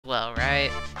well, right?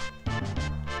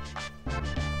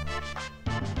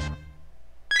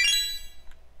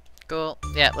 Cool.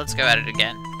 Yeah, let's go at it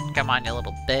again. Come on, you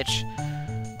little bitch.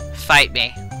 Fight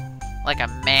me. Like a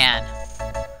man.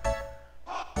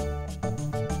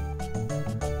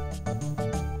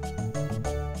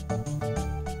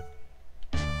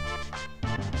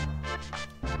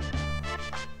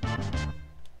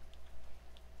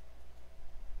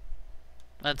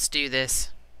 Let's do this.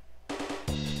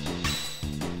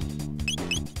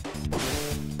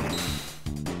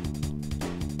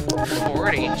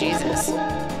 $40, Jesus.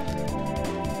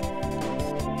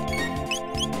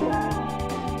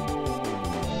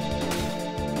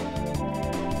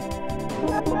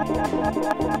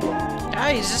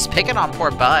 Oh, he's just picking on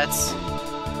poor butts.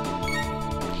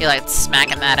 He likes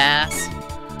smacking that ass.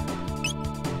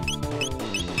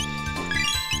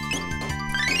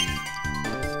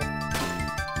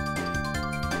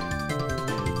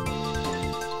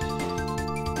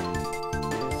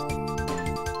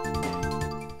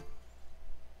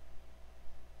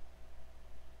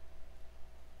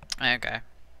 Okay.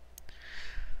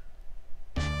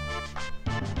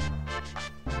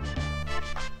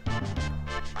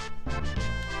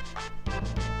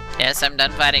 Yes, I'm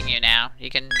done fighting you now. You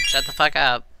can shut the fuck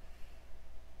up.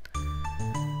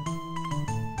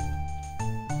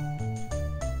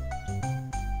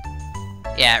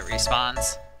 Yeah, it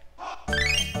respawns.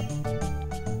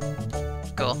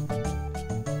 Cool.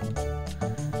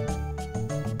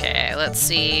 Okay, let's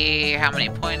see how many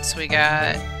points we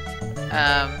got.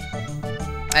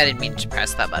 I didn't mean to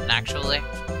press that button, actually.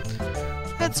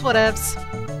 That's whatevs.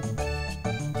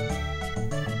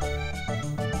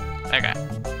 Okay.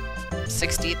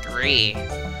 63.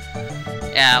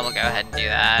 Yeah, we'll go ahead and do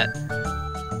that.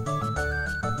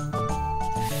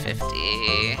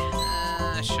 50.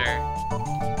 Sure.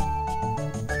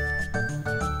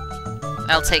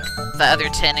 I'll take the other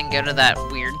 10 and go to that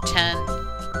weird tent.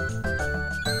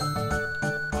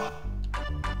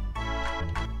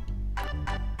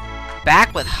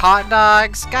 Back with hot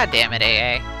dogs? God damn it,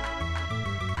 AA.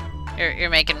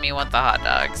 You're making me want the hot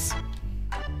dogs.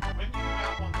 When do you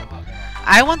not want the hot dog?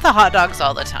 I want the hot dogs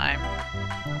all the time.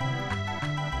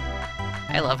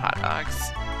 I love hot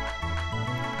dogs.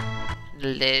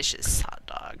 Delicious hot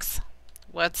dogs.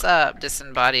 What's up,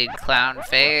 disembodied clown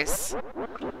face?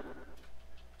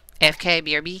 FK,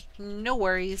 BRB? No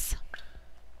worries.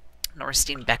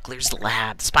 Norstein Beckler's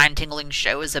lab. Spine-tingling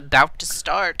show is about to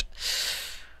start.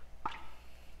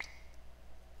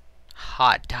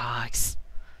 Hot dogs.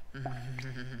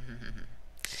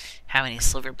 How many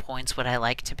silver points would I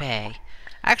like to pay?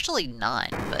 Actually, none,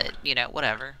 but, you know,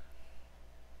 whatever.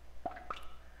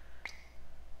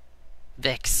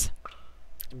 Vicks.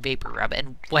 Vapor Rub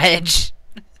and Wedge.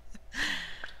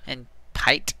 And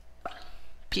Pite.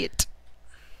 Piet.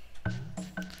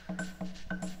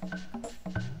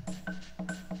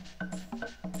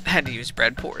 Had to use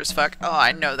bread poor as fuck. Oh,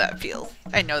 I know that feel.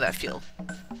 I know that feel.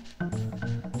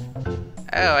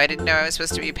 Oh, I didn't know I was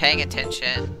supposed to be paying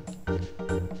attention.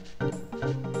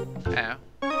 Oh.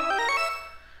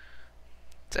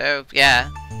 So, yeah.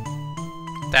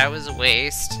 That was a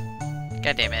waste.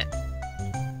 God damn it.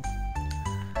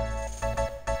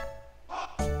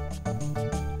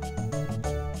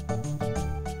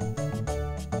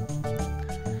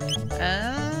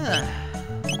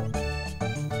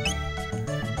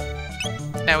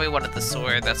 No, we wanted the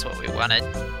sword. That's what we wanted.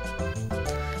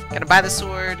 Gonna buy the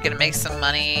sword, gonna make some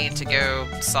money to go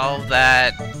solve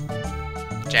that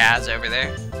jazz over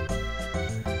there.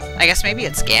 I guess maybe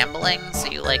it's gambling, so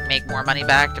you, like, make more money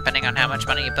back depending on how much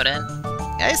money you put in.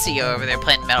 I see you over there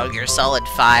playing Metal Gear Solid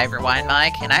 5, Rewind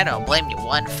Mike, and I don't blame you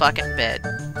one fucking bit.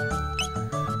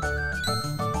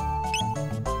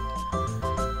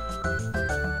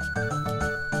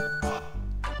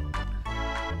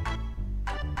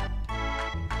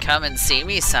 Come and see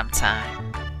me sometime.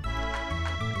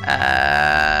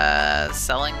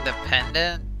 Selling the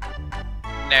pendant?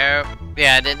 Nope.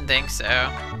 Yeah, I didn't think so.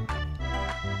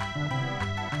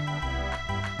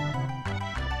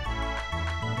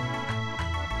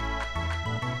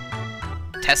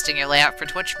 Testing your layout for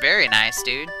Twitch? Very nice,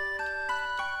 dude.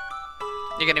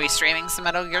 You're gonna be streaming some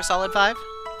Metal Gear Solid 5?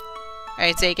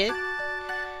 I take it.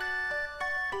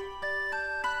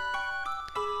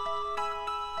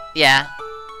 Yeah.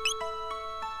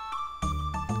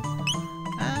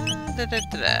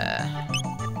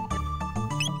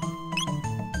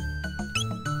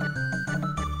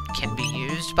 Can be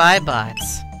used by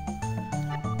bots.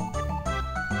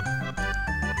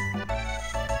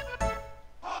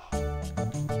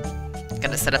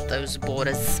 Gonna set up those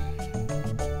borders.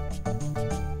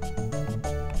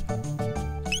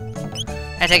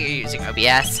 I take it you're using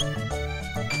OBS.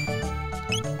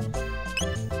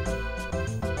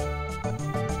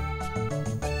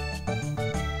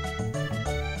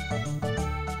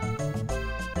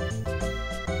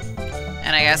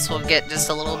 And I guess we'll get just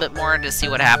a little bit more to see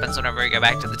what happens whenever we go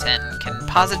back to the 10. Can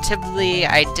positively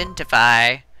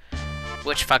identify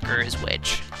which fucker is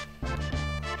which.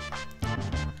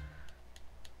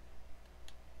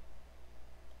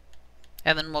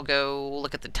 And then we'll go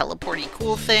look at the teleporty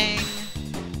cool thing.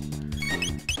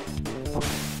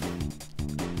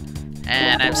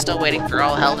 And I'm still waiting for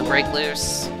all hell to break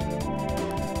loose.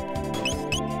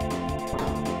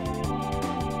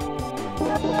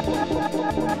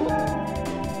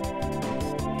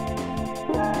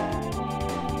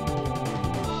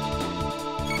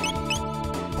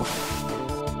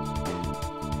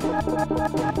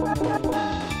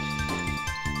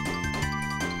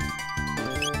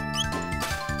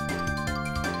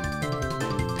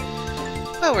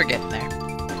 Well, we're getting there.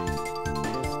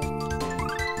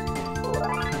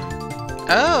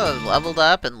 Oh, leveled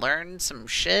up and learned some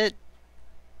shit.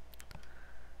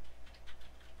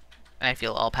 And I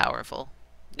feel all-powerful.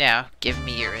 Now, give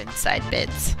me your inside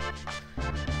bits.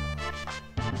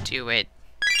 Do it.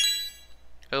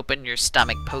 Open your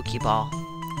stomach, Pokeball.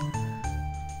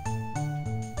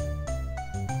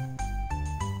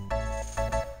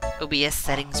 OBS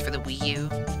settings for the Wii U.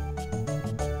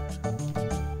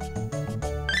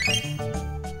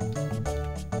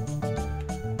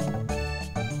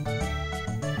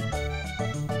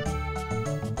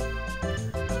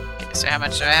 Okay, so how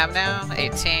much do I have now?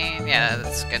 18? Yeah,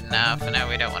 that's good enough. I know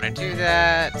we don't want to do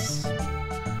that.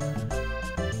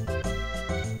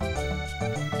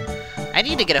 I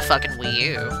need to get a fucking Wii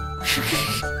U.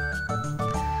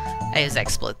 I use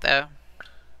XSplit though.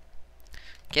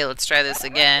 Okay, let's try this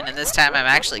again, and this time I'm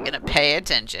actually gonna pay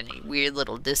attention, you weird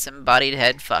little disembodied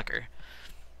head fucker.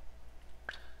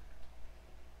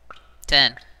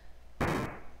 10.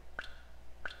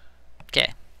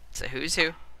 Okay, so who's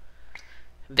who?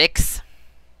 Vix,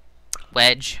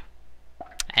 Wedge,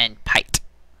 and Pite.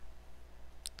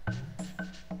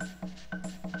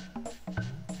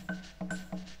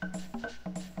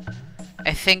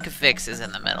 I think Vix is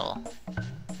in the middle.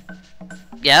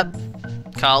 Yep,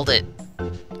 called it.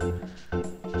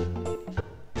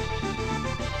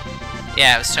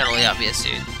 Yeah, it was totally obvious,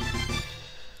 dude.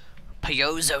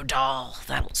 Pyozo doll.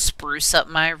 That'll spruce up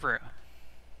my room.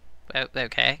 Oh,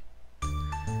 okay.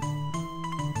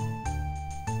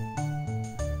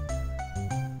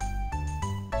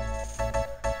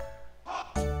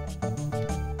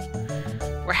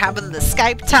 We're having the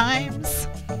Skype times.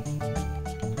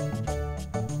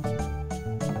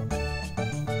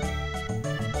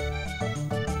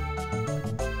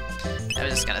 I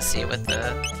was just gonna see what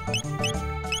the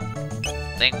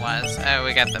thing was. Oh,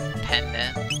 we got the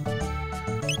pendant.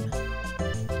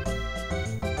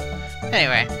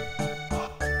 Anyway,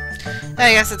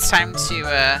 I guess it's time to go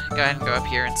ahead and go up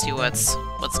here and see what's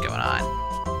going on.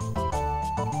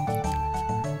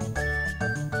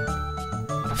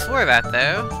 Before that,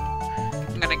 though,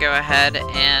 I'm gonna go ahead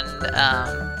and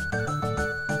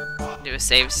do a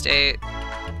save state.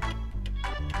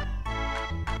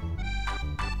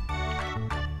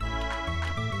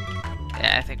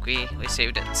 Yeah, I think we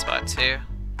saved it in spot 2.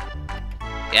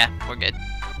 Yeah, we're good.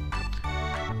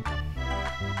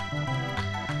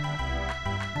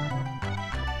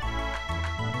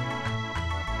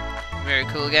 Very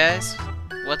cool, guys.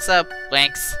 What's up,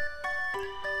 Wanks?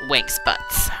 Wanks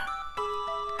butts.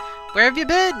 Where have you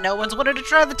been? No one's wanted to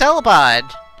try the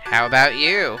telepod. How about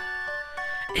you?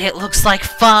 It looks like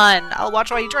fun. I'll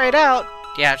watch while you try it out.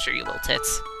 Yeah, sure, you little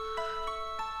tits.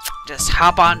 Just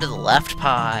hop onto the left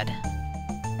pod.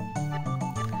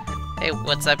 Hey,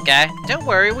 what's up, guy? Don't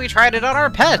worry, we tried it on our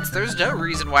pets. There's no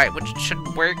reason why it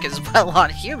shouldn't work as well on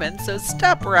humans, so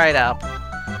step right up.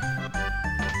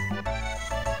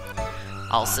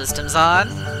 All systems on.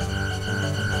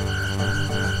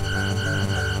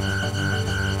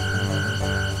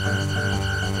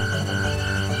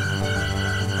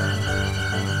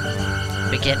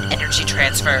 Begin energy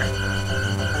transfer.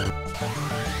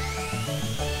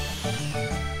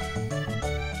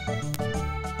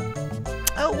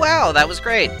 Oh wow, that was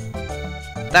great.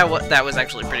 That was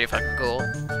actually pretty fucking cool.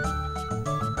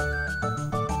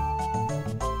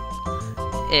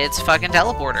 It's fucking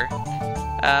teleporter.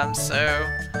 So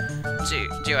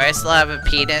do I still have a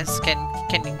penis? Can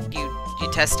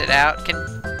you test it out?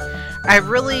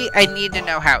 I need to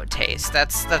know how it tastes.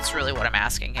 That's really what I'm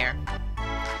asking here.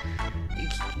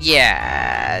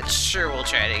 Yeah, sure, we'll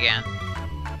try it again.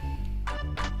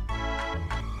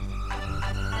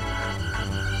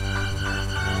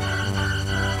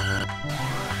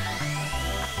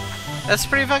 That's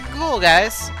pretty fucking cool,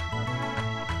 guys.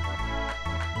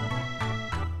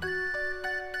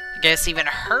 I guess even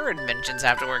her inventions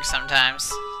have to work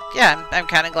sometimes. Yeah, I'm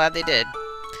kind of glad they did.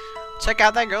 Check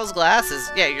out that girl's glasses.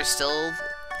 Yeah, you're still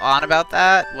on about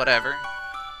that? Whatever.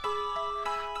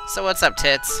 So what's up,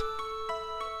 tits?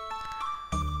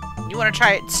 You want to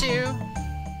try it too?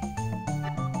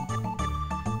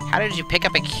 How did you pick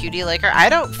up a cutie like her? I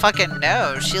don't fucking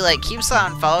know. She like keeps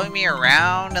on following me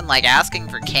around and like asking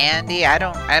for candy. I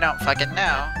don't fucking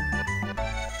know.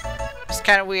 It's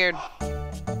kind of weird.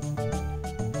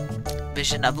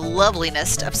 Vision of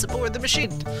loveliness steps aboard the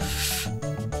machine.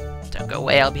 Don't go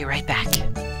away, I'll be right back.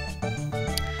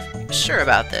 I'm sure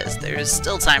about this. There's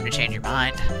still time to change your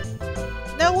mind.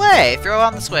 No way! Throw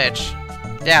on the switch.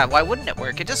 Yeah, why wouldn't it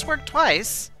work? It just worked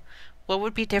twice. What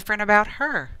would be different about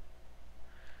her?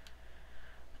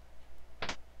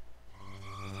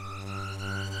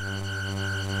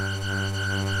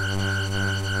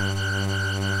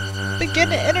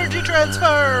 Begin energy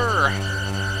transfer!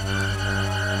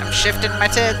 I'm shifting my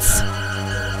tits.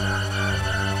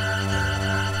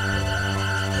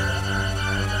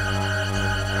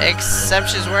 Except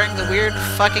she's wearing the weird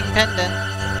fucking pendant.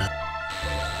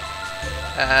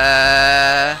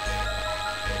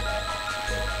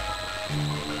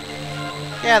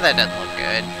 Yeah, that doesn't look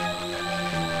good.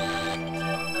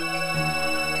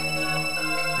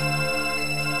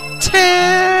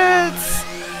 Tits!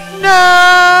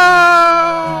 No!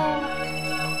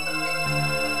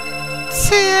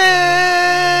 Tits!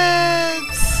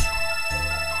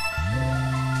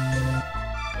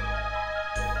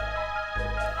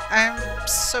 I'm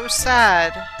so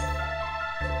sad.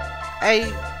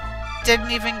 I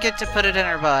didn't even get to put it in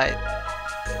her butt.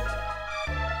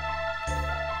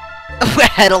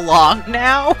 Head along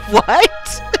now?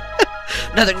 What?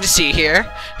 Nothing to see here.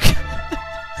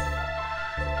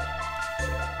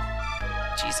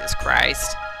 Jesus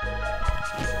Christ.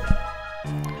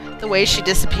 The way she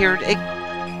disappeared, it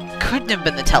couldn't have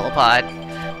been the telepod.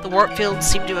 The warp field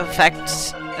seemed to be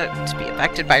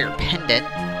affected by her pendant.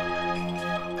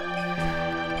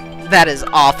 That is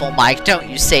awful, Mike. Don't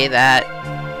you say that.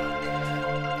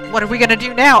 What are we gonna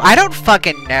do now? I don't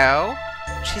fucking know.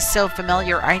 She's so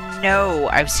familiar. I know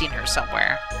I've seen her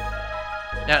somewhere.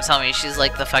 Don't tell me she's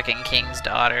like the fucking king's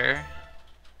daughter.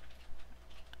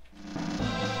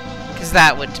 Because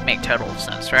that would make total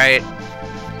sense, right?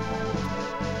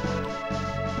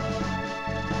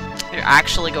 You're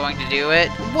actually going to do it?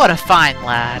 What a fine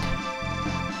lad.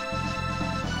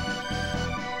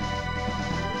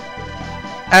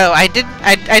 Oh, I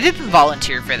didn't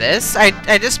volunteer for this.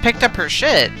 I just picked up her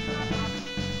shit.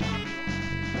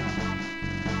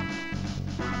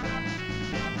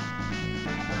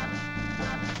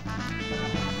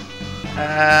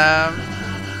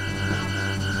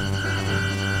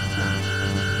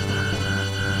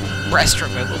 Breast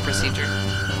removal procedure.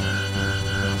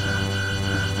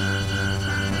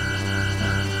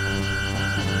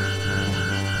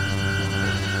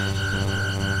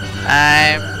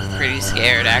 I'm pretty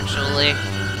scared, actually.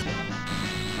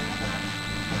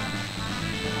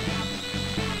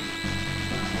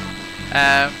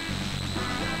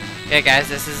 Yeah, guys,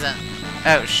 this isn't...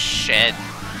 Oh, shit.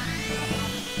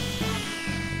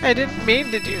 I didn't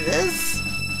mean to do this.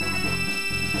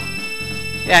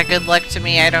 Yeah, good luck to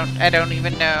me. I don't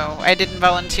even know. I didn't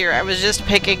volunteer. I was just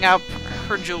picking up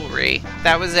her jewelry.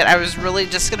 That was it. I was really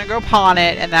just gonna go pawn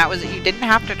it, and that was it. You didn't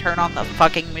have to turn on the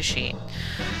fucking machine.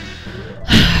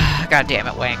 God damn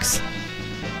it, Wanks.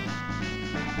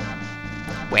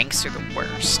 Wanks are the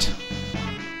worst.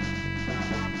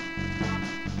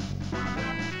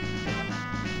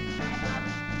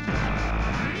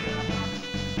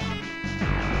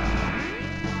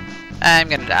 I'm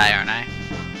gonna die, aren't I?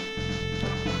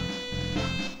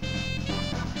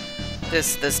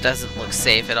 This doesn't look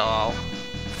safe at all.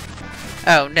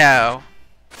 Oh no.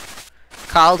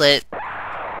 Called it.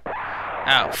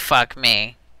 Oh, fuck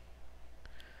me.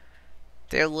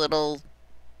 They're little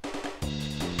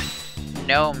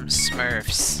gnome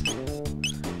smurfs.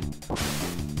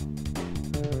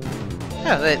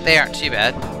 Oh, they aren't too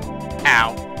bad.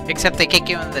 Ow. Except they kick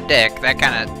you in the dick. That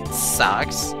kind of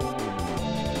sucks.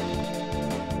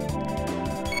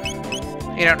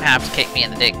 You don't have to kick me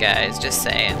in the dick, guys. Just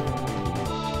saying.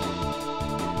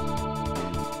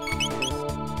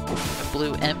 The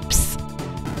blue imps.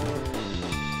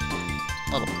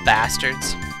 Little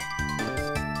bastards.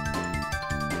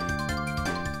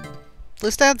 At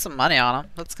least I had some money on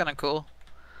them. That's kind of cool.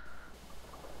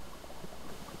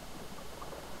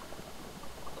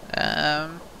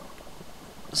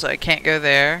 So I can't go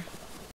there.